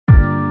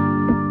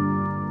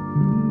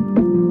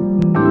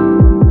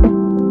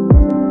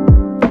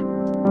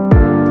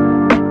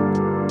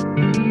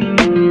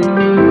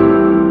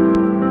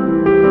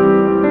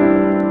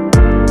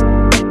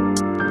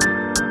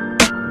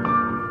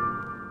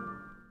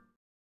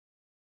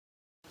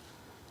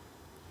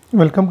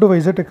Welcome to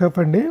Vizag tech hub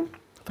అండి.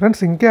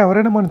 Friends, ఇంకా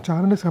ఎవరైనా మన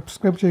ఛానల్ని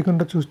సబ్స్క్రైబ్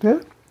చేయకుండా చూస్తే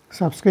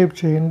సబ్స్క్రైబ్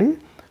చేయండి.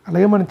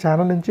 అలాగే మన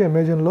ఛానల్ నుంచి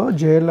అమెజాన్లో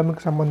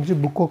జేఎల్ఎంకి సంబంధించి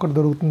బుక్ ఒకటి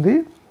దొరుకుతుంది.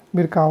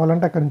 మీరు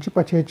కావాలంటే అక్కడి నుంచి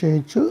పర్చేజ్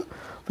చేయొచ్చు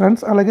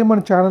ఫ్రెండ్స్. అలాగే మన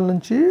ఛానల్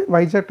నుంచి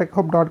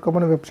vizagtechhub.com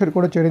అనే వెబ్సైట్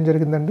కూడా చేయడం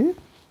జరిగిందండి.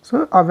 సో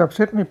ఆ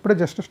వెబ్సైట్ని ఇప్పుడే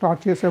జస్ట్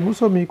స్టార్ట్ చేసాము.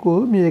 సో మీకు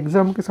మీ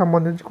ఎగ్జామ్కి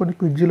సంబంధించి కొన్ని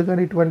క్విజ్లు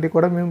కానీ ఇటువంటివి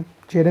కూడా మేము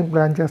చేయడానికి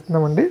ప్లాన్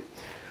చేస్తున్నామండి.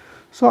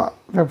 సో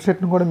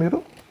వెబ్సైట్ని కూడా మీరు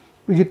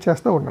విజిట్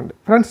చేస్తూ ఉండండి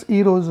ఫ్రెండ్స్.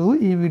 ఈరోజు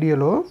ఈ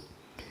వీడియోలో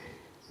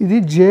ఇది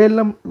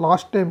జేఎల్ఎం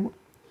లాస్ట్ టైం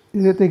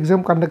ఏదైతే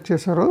ఎగ్జామ్ కండక్ట్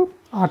చేశారో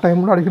ఆ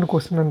టైంలో అడిగిన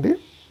క్వశ్చన్ అండి.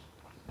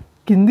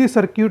 కింది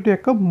సర్క్యూట్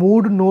యొక్క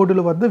 3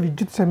 నోడుల వద్ద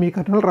విద్యుత్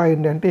సమీకరణలు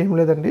రాయండి. అంటే ఏం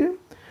లేదండి,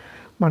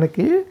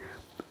 మనకి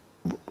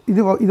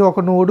ఇది ఒక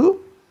నోడు,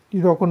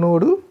 ఇది ఒక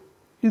నోడు,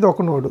 ఇది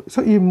ఒక నోడు. సో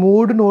ఈ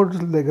 3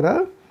 నోడ్ల దగ్గర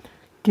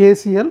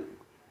కేసీఎల్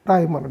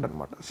రాయమన్నాడు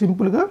అనమాట.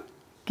 సింపుల్గా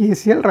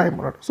కేసీఎల్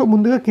రాయమన్నాడు. సో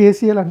ముందుగా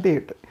కేసీఎల్ అంటే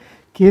ఏంటి?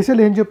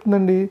 కేసీఎల్ ఏం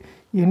చెప్తుందండి?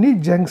 ఎనీ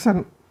జంక్షన్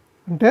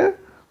అంటే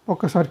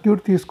ఒక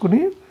సర్క్యూట్ తీసుకుని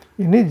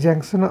ఎనీ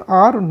జంక్షన్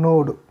ఆర్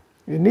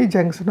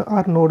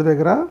నోడ్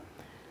దగ్గర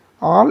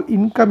all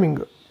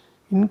incoming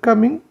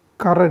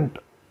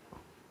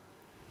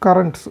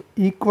currents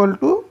equal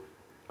to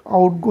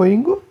out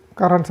going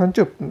currents అని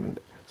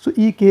చెప్తుందండి. సో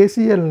ఈ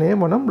కేసీఎల్నే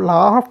మనం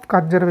law of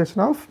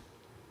conservation of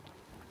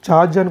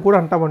charge అని కూడా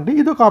అంటామండి.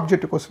 ఇది ఒక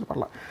ఆబ్జెక్టివ్ క్వశ్చన్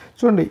వల్ల.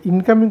 చూడండి,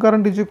 incoming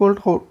current is equal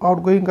to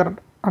out going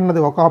current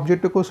అన్నది ఒక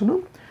objective question.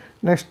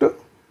 Next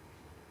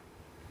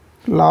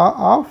law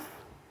of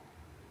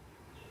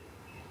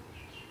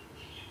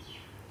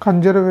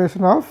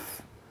conservation of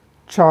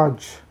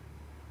charge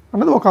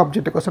అన్నది ఒక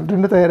ఆబ్జెక్టివ్ క్వశ్చన్.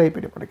 2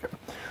 తయారైపోయినాయి మనకి.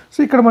 సో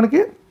ఇక్కడ మనకి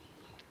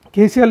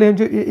కేసీఎల్ ఏం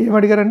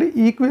అడిగారండి?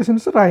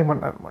 ఈక్వేషన్స్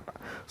రాయమన్నారు అనమాట.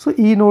 సో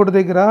ఈ నోడ్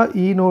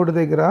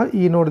దగ్గర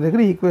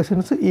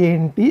ఈక్వేషన్స్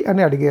ఏంటి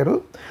అని అడిగారు.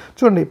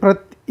 చూడండి,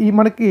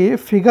 మనకి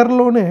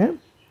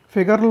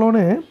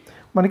ఫిగర్లోనే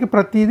మనకి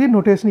ప్రతిదీ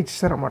నోటేషన్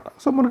ఇచ్చేసారన్నమాట.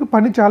 సో మనకి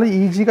పని చాలా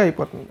ఈజీగా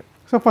అయిపోతుంది.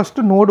 సో ఫస్ట్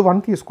నోడ్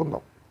 1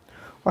 తీసుకుందాం.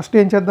 ఫస్ట్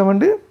ఏం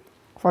చేద్దామండి?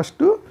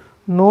 ఫస్ట్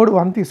నోడ్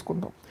 1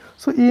 తీసుకుందాం.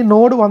 సో ఈ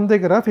నోడ్ 1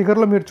 దగ్గర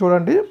ఫిగర్లో మీరు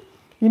చూడండి,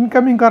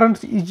 incoming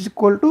currents is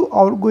equal to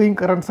out going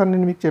currents అని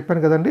నేను మీకు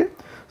చెప్పాను కదండి.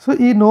 సో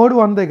ఈ నోడ్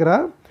 1 దగ్గర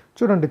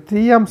చూడండి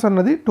 3 amps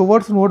అన్నది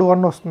టువర్డ్స్ నోడ్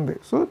 1 వస్తుంది.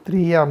 So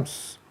 3 amps.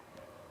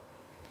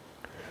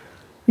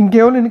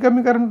 ఇంకేమైనా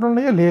ఇన్కమింగ్ కరెంట్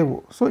ఉన్నాయా? లేవు.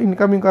 So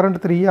incoming current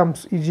 3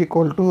 amps is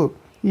equal to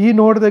ఈ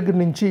నోడ్ దగ్గర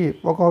నుంచి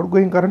ఒక out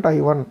going current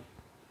I1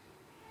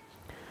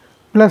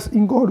 plus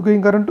ఇంకో out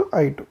going current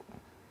I2.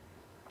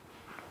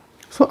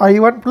 So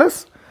I1 plus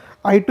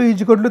I2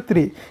 is equal to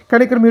 3.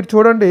 కానీ ఇక్కడ మీరు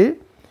చూడండి,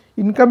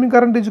 incoming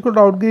current is equal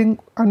to out going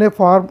అనే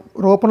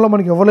రూపంలో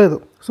మనకి ఇవ్వలేదు.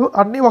 సో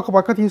అన్నీ ఒక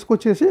పక్క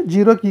తీసుకొచ్చేసి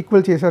 0కి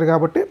ఈక్వల్ చేశారు.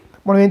 కాబట్టి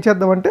మనం ఏం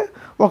చేద్దామంటే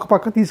ఒక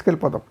పక్క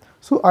తీసుకెళ్ళిపోదాం.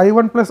 సో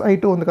I1 ప్లస్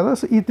I2 ఉంది కదా.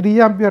 సో ఈ 3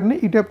 ampereని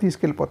ఇటేపు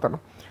తీసుకెళ్ళిపోతాను.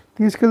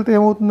 తీసుకెళ్తే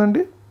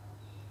ఏమవుతుందండి?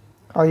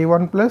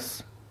 I1 plus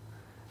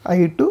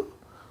I2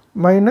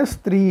 minus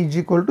 3 is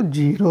equal to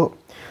 0.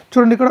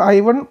 చూడండి, ఇక్కడ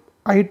I1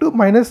 I2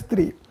 minus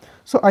 3.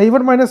 So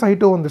I1 minus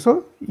I2 ఉంది. సో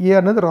ఏ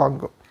అనేది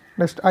wrong.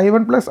 Next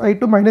I1 plus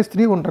I2 minus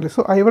 3 ఉండాలి.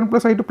 So I1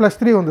 plus I2 plus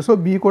 3 ఉంది. సో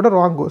బి కూడా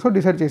రాంగ్. So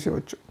decide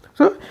చేసేవచ్చు.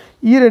 సో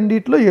ఈ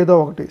రెండిట్లో ఏదో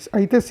ఒకటి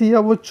అయితే సి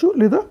అవ్వచ్చు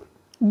లేదా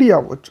డి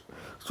అవ్వచ్చు.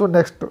 సో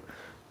నెక్స్ట్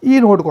ఈ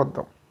నోడ్కి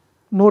వద్దాం,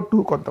 నోడ్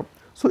 2కి వద్దాం.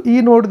 సో ఈ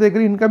నోడ్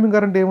దగ్గర ఇన్కమింగ్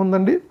కరెంట్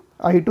ఏముందండి?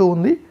 I2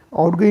 ఉంది.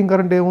 అవుట్ గోయింగ్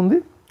కరెంట్ ఏముంది?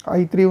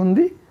 I3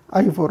 ఉంది,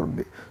 I4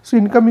 ఉంది. సో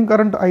ఇన్కమింగ్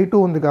కరెంట్ I2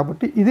 ఉంది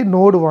కాబట్టి ఇది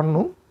నోడ్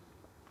 1,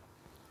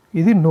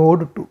 ఇది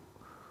నోడ్ 2.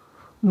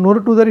 నోడ్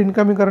 2 దగ్గర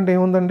ఇన్కమింగ్ కరెంట్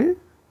ఏముందండి?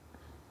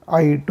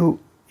 I2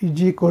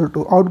 is equal to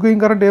out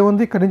going current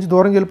ఏముంది? ఇక్కడ నుంచి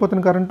దూరంగా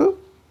వెళ్ళిపోతున్న current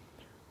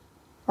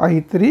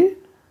I3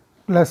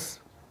 plus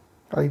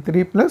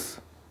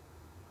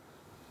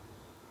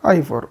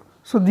I4.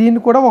 So దీన్ని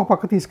కూడా ఒక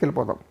పక్క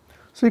తీసుకెళ్ళిపోదాం.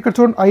 సో ఇక్కడ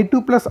చూడండి, I2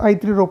 ప్లస్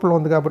I3 రూపంలో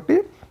ఉంది కాబట్టి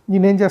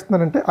నేనేం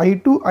చేస్తున్నానంటే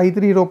I2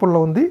 I3 రూపంలో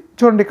ఉంది.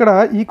 చూడండి, ఇక్కడ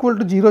ఈక్వల్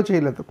టు 0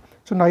 చేయలేదు.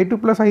 చూడండి, I2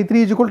 plus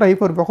I3 is equal to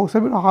I4.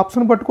 ఒక్కొక్కసారి మీరు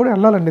ఆప్షన్ బట్టి కూడా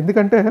వెళ్ళాలండి.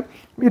 ఎందుకంటే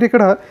మీరు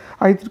ఇక్కడ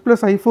I3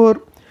 ప్లస్ I4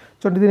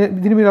 చూడండి,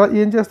 దీన్ని మీరు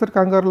ఏం చేస్తారు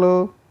కంగారులో?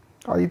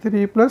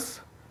 I3 plus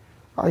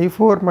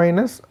I4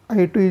 minus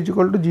I2 is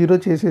equal to 0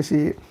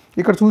 చేసేసి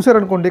ఇక్కడ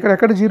చూసారనుకోండి, ఇక్కడ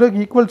ఎక్కడ 0కి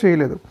ఈక్వల్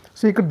చేయలేదు.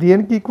 సో ఇక్కడ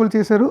దేనికి ఈక్వల్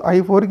చేశారు?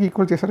 I4కి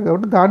ఈక్వల్ చేశారు.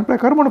 కాబట్టి దాని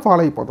ప్రకారం మనం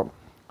ఫాలో అయిపోతాం.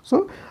 సో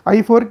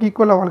I4కి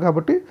ఈక్వల్ అవ్వాలి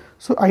కాబట్టి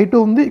సో I2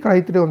 ఉంది, ఇక్కడ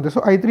I3 ఉంది. సో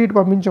I3 ఇటు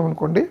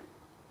పంపించామనుకోండి,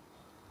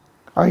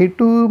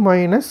 I2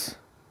 minus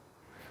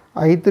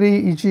I3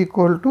 is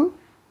equal to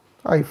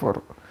I4.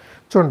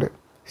 చూడండి,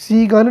 సి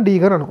కానీ డి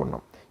కానీ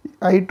అనుకున్నాం.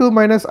 I2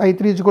 minus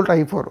I3 is equal to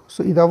I4. So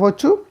ఇది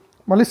అవ్వచ్చు.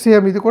 మళ్ళీ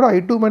సేమ్ ఇది కూడా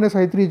I2 minus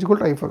I3 is equal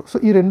to I4. So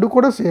ఈ రెండు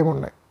కూడా సేమ్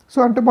ఉన్నాయి. సో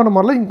అంటే మనం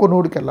మళ్ళీ ఇంకో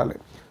నోడ్కి వెళ్ళాలి.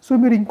 సో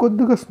మీరు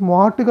ఇంకొద్దిగా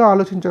స్మార్ట్గా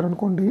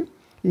ఆలోచించారనుకోండి,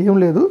 ఏం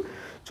లేదు.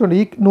 చూడండి,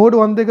 ఈ నోడ్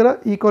 1 దగ్గర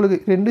ఈక్వల్గా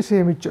 2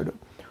 సేమ్ ఇచ్చాడు.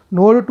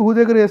 నోడ్ 2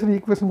 దగ్గర వేసిన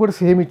ఈక్వేషన్ కూడా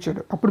సేమ్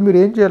ఇచ్చాడు. అప్పుడు మీరు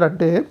ఏం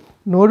చేయాలంటే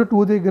నోడ్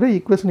 2 దగ్గర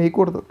ఈక్వేషన్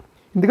వేయకూడదు.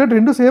 ఎందుకంటే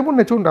 2 సేమ్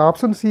ఉన్నాయి. చూడండి,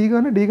 ఆప్షన్ సి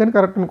కానీ డి కానీ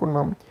కరెక్ట్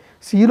అనుకున్నాం.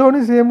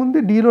 సిలోని సేమ్ ఉంది,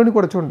 డిలోని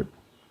కూడా చూడండి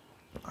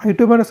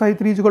I2 minus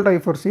I3 is equal to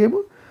I4 same,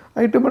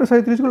 I2 minus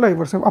I3 is equal to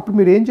I4 same. అప్పుడు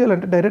మీరు ఏం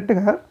చేయాలంటే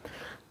డైరెక్ట్గా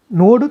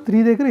నోడ్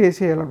 3 దగ్గర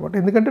వేసేయాలన్నమాట.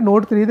 ఎందుకంటే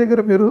నోడ్ 3 దగ్గర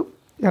మీరు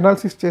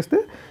అనాలిసిస్ చేస్తే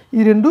ఈ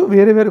రెండు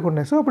వేరే వేరేగా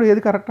ఉన్నాయి. సో అప్పుడు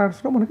ఏది కరెక్ట్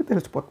ఆన్సరో మనకి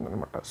తెలిసిపోతుంది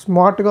అనమాట.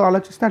 స్మార్ట్గా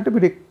ఆలోచిస్తే అంటే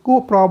మీరు ఎక్కువ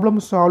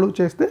ప్రాబ్లమ్స్ సాల్వ్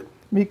చేస్తే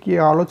మీకు ఈ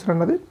ఆలోచన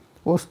అన్నది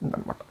వస్తుంది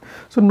అనమాట.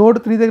 సో నోడ్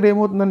 3 దగ్గర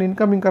ఏమవుతుందండి,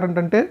 ఇన్కమింగ్ కరెంట్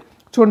అంటే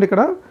చూడండి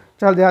ఇక్కడ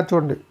చాలా జాగ్రత్త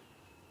చూడండి,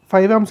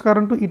 5 amps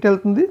కరెంటు ఇటు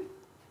వెళ్తుంది,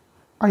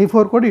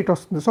 I4 కూడా ఇటు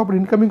వస్తుంది. సో అప్పుడు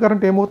ఇన్కమింగ్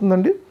కరెంట్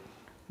ఏమవుతుందండి,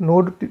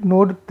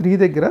 నోడ్ 3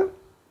 దగ్గర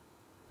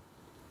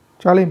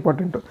చాలా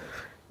ఇంపార్టెంట్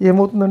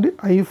ఏమవుతుందండి,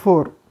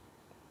 I4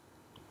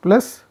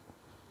 ప్లస్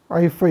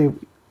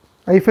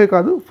I5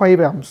 కాదు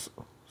 5 amps,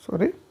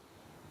 sorry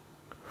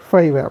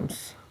 5 amps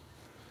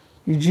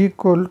is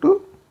equal to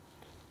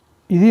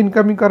ఇది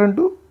ఇన్కమింగ్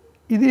కరెంటు,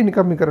 ఇది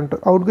incoming current,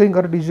 out going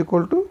current is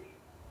equal to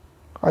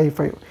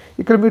I5.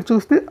 ఇక్కడ మీరు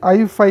చూస్తే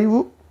I5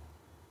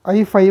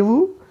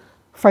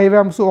 5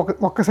 amps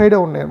ఒక్క సైడే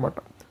ఉన్నాయి అనమాట.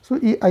 సో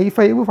ఈ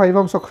I5 5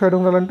 amps ఒక సైడ్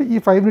ఉండాలంటే ఈ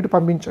 5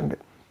 పంపించండి.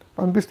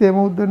 పంపిస్తే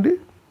ఏమవుతుందండి,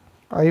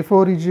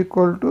 I4 is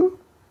equal to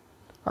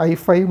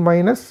I5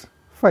 minus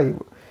 5.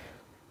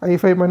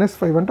 I5 minus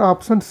 5 అంటే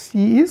option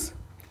C is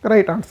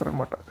right answer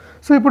అనమాట.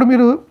 సో ఇప్పుడు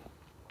మీరు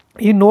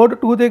ఈ నోడ్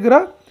 2 దగ్గర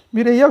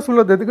మీరు ఏ ఆప్షన్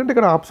లేదు, ఎందుకంటే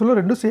ఇక్కడ ఆప్షన్లో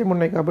రెండు సేమ్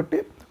ఉన్నాయి కాబట్టి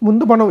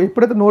ముందు మనం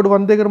ఎప్పుడైతే నోడ్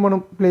 1 దగ్గర మనం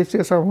ప్లేస్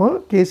చేసామో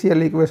KCL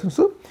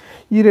ఈక్వేషన్స్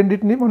ఈ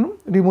రెండింటిని మనం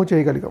రిమూవ్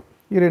చేయగలిగాం,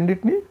 ఈ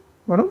రెండింటిని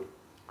మనం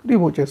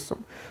రిమూవ్ చేస్తాం.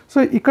 సో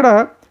ఇక్కడ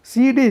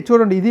CD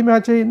చూడండి, ఇది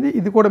మ్యాచ్ అయ్యింది,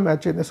 ఇది కూడా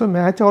మ్యాచ్ అయింది. సో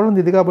మ్యాచ్ అవ్వడం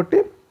ఇది కాబట్టి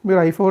మీరు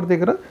I4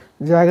 దగ్గర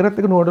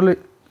జాగ్రత్తగా నోడల్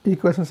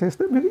ఈక్వేషన్స్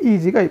వేస్తే మీకు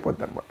ఈజీగా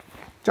అయిపోద్ది అనమాట.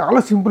 చాలా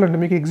సింపుల్ అండి.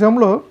 మీకు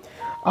ఎగ్జామ్లో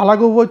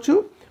అలాగవ్వచ్చు,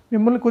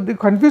 మిమ్మల్ని కొద్దిగా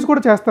కన్ఫ్యూజ్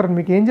కూడా చేస్తారండి.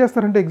 మీకు ఏం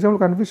చేస్తారంటే ఎగ్జామ్లో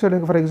కన్ఫ్యూజ్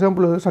చేయడానికి ఫర్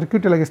ఎగ్జాంపుల్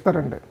సర్క్యూట్ ఇలాగ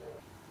ఇస్తారండి.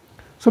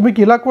 సో మీకు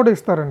ఇలా కూడా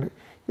ఇస్తారండి,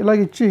 ఇలాగ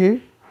ఇచ్చి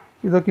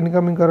ఇదొక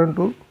incoming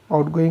current,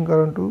 out going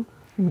current,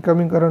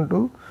 incoming current,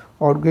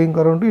 out going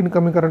current,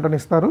 incoming current అని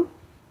ఇస్తారు.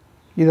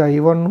 ఇది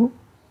I1,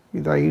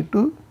 ఇది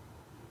I2,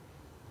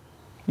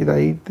 ఇది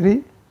I3,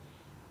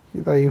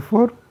 ఇది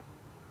I4,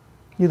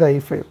 ఇది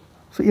I5.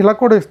 సో ఇలా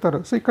కూడా ఇస్తారు.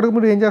 సో ఇక్కడ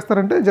మీరు ఏం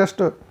చేస్తారంటే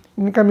జస్ట్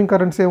ఇన్కమింగ్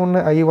కరెంట్స్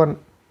ఏమున్నాయి, I1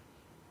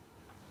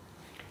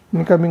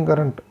 incoming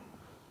current,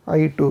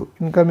 I2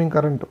 incoming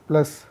current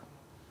plus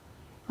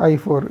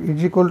I4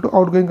 is equal to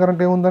out going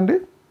current ఏముందండి,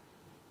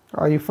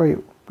 I5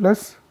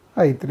 ప్లస్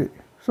I3.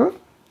 సో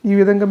ఈ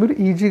విధంగా మీరు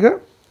ఈజీగా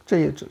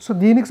చేయొచ్చు. సో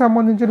దీనికి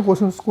సంబంధించిన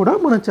క్వశ్చన్స్ కూడా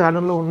మన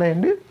ఛానల్లో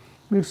ఉన్నాయండి.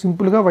 మీరు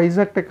సింపుల్గా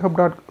వైజాగ్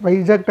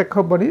టెక్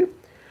హబ్ అని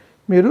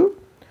మీరు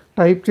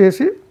టైప్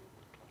చేసి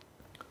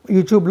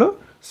యూట్యూబ్లో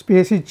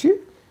స్పేస్ ఇచ్చి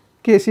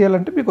KCL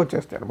అంటే మీకు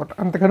వచ్చేస్తాయి అనమాట.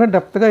 అంతకన్నా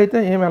డెప్త్గా అయితే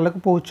ఏం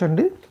వెళ్ళకపోవచ్చు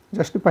అండి,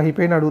 జస్ట్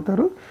పైన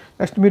అడుగుతారు.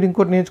 నెక్స్ట్ మీరు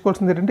ఇంకోటి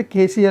నేర్చుకోవాల్సింది ఏంటంటే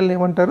KCL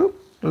ఏమంటారు,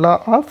 law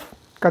of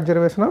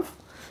conservation of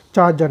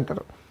charge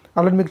అంటారు.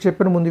 అలాంటి మీకు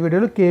చెప్పిన ముందు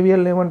వీడియోలో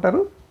KVL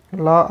ఏమంటారు,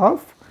 law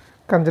of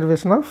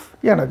conservation of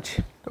energy.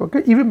 Okay,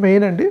 ఇవి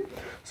మెయిన్ అండి.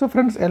 సో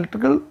ఫ్రెండ్స్,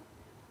 ఎలక్ట్రికల్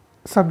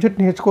సబ్జెక్ట్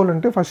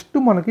నేర్చుకోవాలంటే ఫస్ట్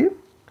మనకి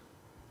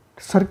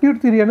సర్క్యూట్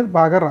థియరీ అనేది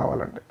బాగా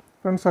రావాలండి.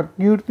 ఫ్రెండ్స్,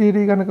 సర్క్యూట్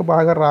థియరీ కనుక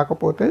బాగా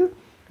రాకపోతే,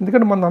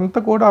 ఎందుకంటే మనంతా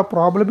కూడా ఆ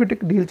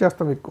ప్రాబ్లమేటిక్ డీల్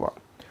చేస్తాం ఎక్కువ,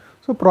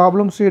 సో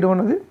ప్రాబ్లమ్స్ చేయడం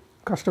అనేది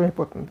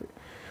కష్టమైపోతుంది.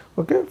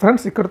 ఓకే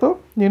ఫ్రెండ్స్, ఇక్కడతో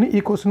నేను ఈ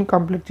క్వశ్చన్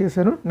కంప్లీట్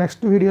చేశాను.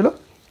 నెక్స్ట్ వీడియోలో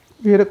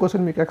వేరే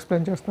క్వశ్చన్ మీకు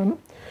ఎక్స్ప్లెయిన్ చేస్తాను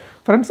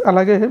ఫ్రెండ్స్.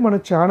 అలాగే మన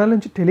ఛానల్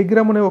నుంచి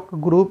టెలిగ్రామ్ అనే ఒక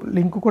గ్రూప్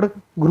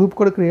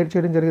కూడా క్రియేట్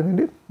చేయడం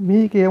జరిగిందండి.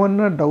 మీకు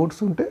ఏమన్నా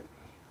డౌట్స్ ఉంటే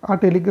ఆ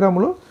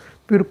టెలిగ్రామ్లో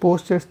మీరు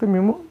పోస్ట్ చేస్తే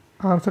మేము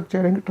ఆన్సర్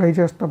చేయడానికి ట్రై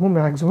చేస్తాము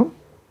మ్యాక్సిమం.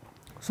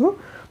 సో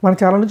మన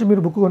ఛానల్ నుంచి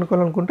మీరు బుక్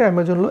కొనుక్కోవాలనుకుంటే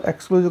అమెజాన్లో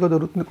ఎక్స్క్లూజివ్గా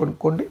దొరుకుతుంది,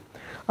 కొనుక్కోండి.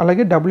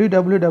 అలాగే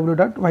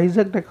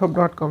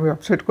www.vizagtechhub.com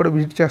వెబ్సైట్ కూడా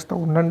విజిట్ చేస్తూ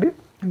ఉండండి.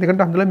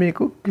 ఎందుకంటే అందులో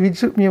మీకు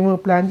క్విజ్ మేము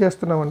ప్లాన్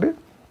చేస్తున్నామండి,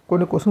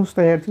 కొన్ని క్వశ్చన్స్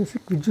తయారు చేసి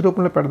క్విజ్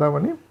రూపంలో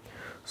పెడదామని.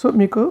 సో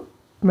మీకు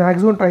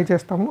మ్యాక్సిమం ట్రై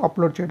చేస్తాము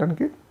అప్లోడ్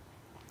చేయడానికి.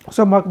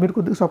 సో మాకు మీరు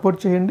కొద్దిగా సపోర్ట్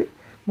చేయండి,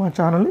 మా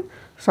ఛానల్ని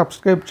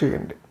సబ్స్క్రైబ్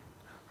చేయండి.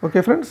 Okay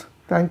friends,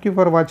 thank you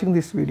for watching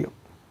this video.